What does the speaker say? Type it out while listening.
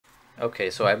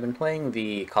Okay, so I've been playing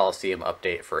the Colosseum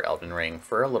update for Elden Ring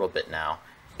for a little bit now,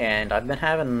 and I've been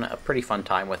having a pretty fun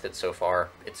time with it so far.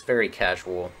 It's very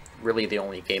casual. Really, the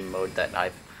only game mode that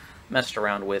I've messed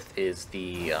around with is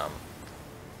the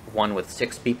one with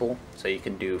 6 people. So you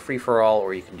can do free-for-all,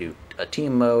 or you can do a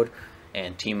team mode,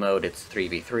 and team mode it's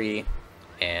 3v3,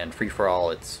 and free-for-all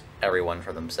it's everyone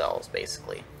for themselves,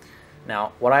 basically.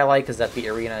 Now, what I like is that the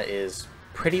arena is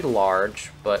pretty large,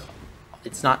 but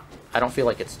it's not, I don't feel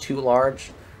like it's too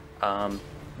large,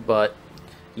 but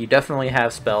you definitely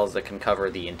have spells that can cover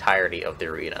the entirety of the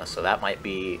arena, so that might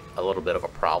be a little bit of a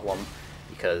problem,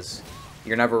 because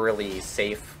you're never really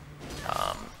safe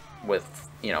with,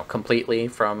 completely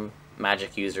from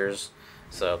magic users,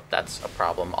 so that's a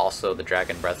problem. Also, the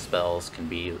Dragon Breath spells can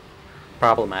be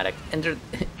problematic, and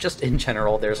just in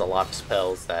general, there's a lot of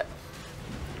spells that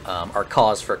are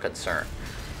cause for concern.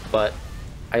 But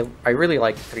I really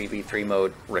like 3v3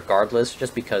 mode regardless,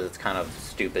 just because it's kind of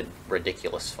stupid,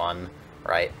 ridiculous fun,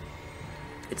 right?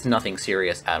 It's nothing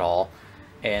serious at all.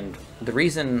 And the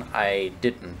reason I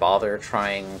didn't bother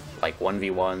trying like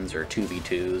 1v1s or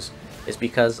 2v2s is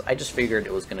because I just figured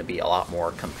it was going to be a lot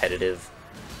more competitive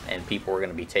and people were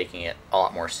going to be taking it a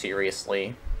lot more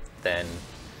seriously than,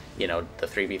 the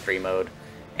 3v3 mode.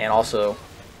 And also,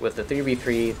 with the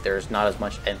 3v3, there's not as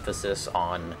much emphasis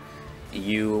on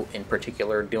you in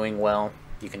particular doing well.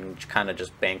 You can kind of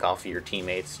just bank off of your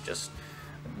teammates just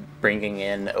bringing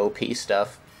in OP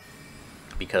stuff,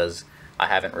 because I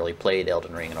haven't really played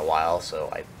Elden Ring in a while,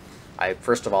 so I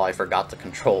first of all, I forgot the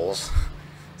controls,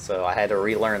 so I had to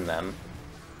relearn them,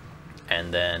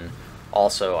 and then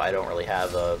also I don't really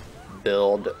have a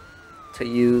build to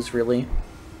use, really,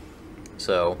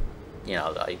 so,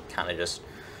 I kind of just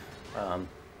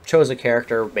chose a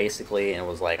character, basically, and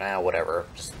was like, whatever,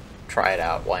 just try it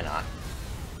out, why not?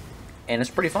 And it's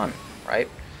pretty fun, right?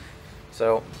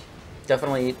 So,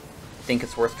 definitely think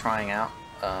it's worth trying out.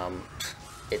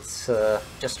 It's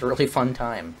just a really fun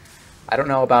time. I don't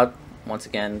know about, once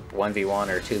again, 1v1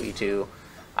 or 2v2.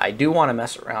 I do want to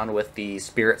mess around with the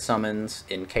spirit summons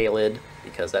in Caelid,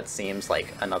 because that seems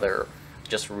like another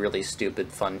just really stupid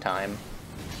fun time.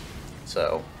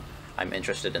 So, I'm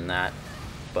interested in that.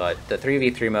 But the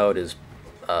 3v3 mode is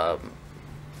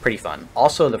pretty fun.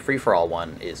 Also, the free-for-all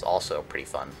one is also pretty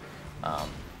fun.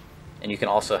 And you can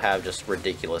also have just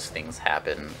ridiculous things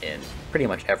happen in pretty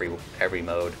much every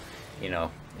mode.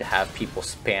 Have people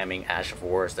spamming Ash of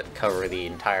Wars that cover the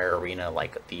entire arena,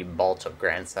 like the Vault of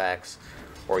Grand Sax,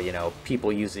 or,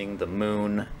 people using the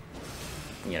moon,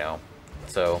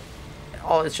 So,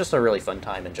 it's just a really fun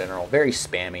time in general. Very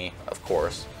spammy, of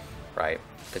course, right?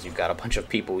 Because you've got a bunch of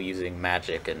people using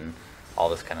magic and all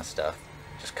this kind of stuff,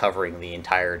 just covering the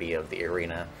entirety of the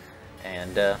arena,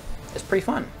 and it's pretty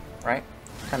fun, right?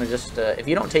 Kind of just, if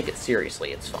you don't take it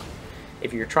seriously, it's fun.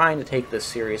 If you're trying to take this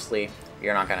seriously,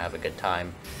 you're not going to have a good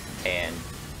time, and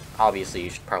obviously you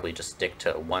should probably just stick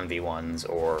to 1v1s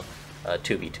or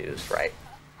 2v2s, right?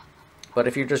 But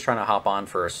if you're just trying to hop on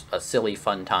for a silly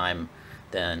fun time,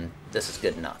 then this is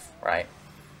good enough, right?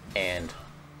 And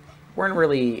weren't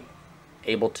really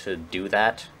able to do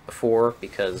that before,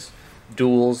 because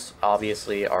duels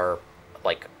obviously are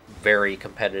like very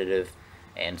competitive,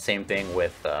 and same thing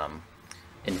with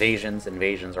invasions.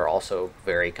 Invasions are also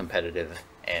very competitive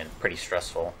and pretty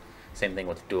stressful. Same thing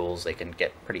with duels, they can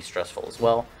get pretty stressful as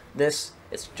well. This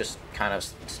is just kind of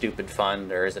stupid fun.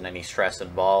 There isn't any stress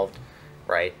involved,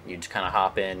 right? You just kind of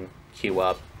hop in, queue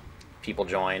up, people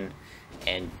join,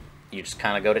 and you just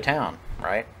kind of go to town,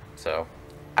 right? So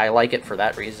I like it for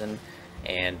that reason.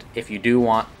 And if you do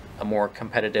want a more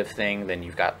competitive thing, then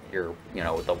you've got your, the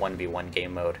 1v1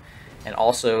 game mode. And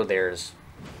also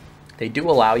they do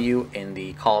allow you in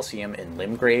the Colosseum in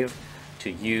Limgrave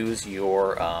to use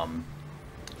your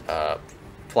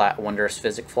Flat Wondrous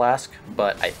Physic Flask,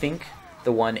 but I think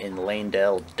the one in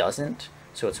Leyndell doesn't,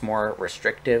 so it's more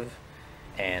restrictive,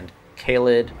 and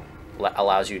Caelid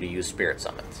allows you to use spirit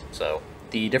summons. So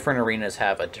the different arenas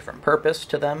have a different purpose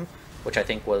to them, which I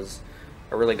think was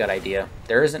a really good idea.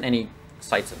 There isn't any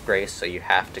Sites of Grace, so you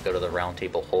have to go to the Round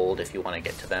Table Hold if you want to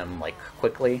get to them like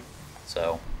quickly.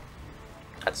 So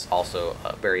that's also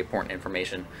very important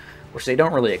information, which they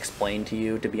don't really explain to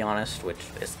you, to be honest, which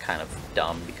is kind of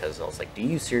dumb, because I was like, do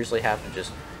you seriously have to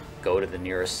just go to the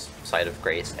nearest Site of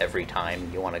Grace every time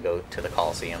you want to go to the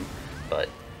Colosseum? But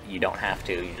you don't have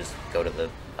to, you just go to the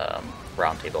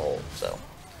Round Table Hold, so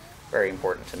very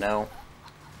important to know.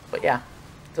 But yeah,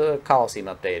 the Colosseum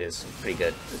update is pretty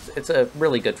good. It's a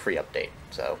really good free update,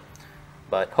 so.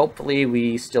 But hopefully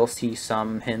we still see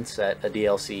some hints at a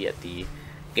DLC at the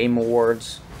Game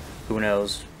Awards. Who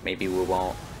knows, maybe we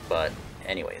won't, but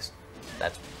anyways,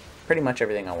 that's pretty much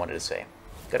everything I wanted to say.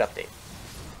 Good update.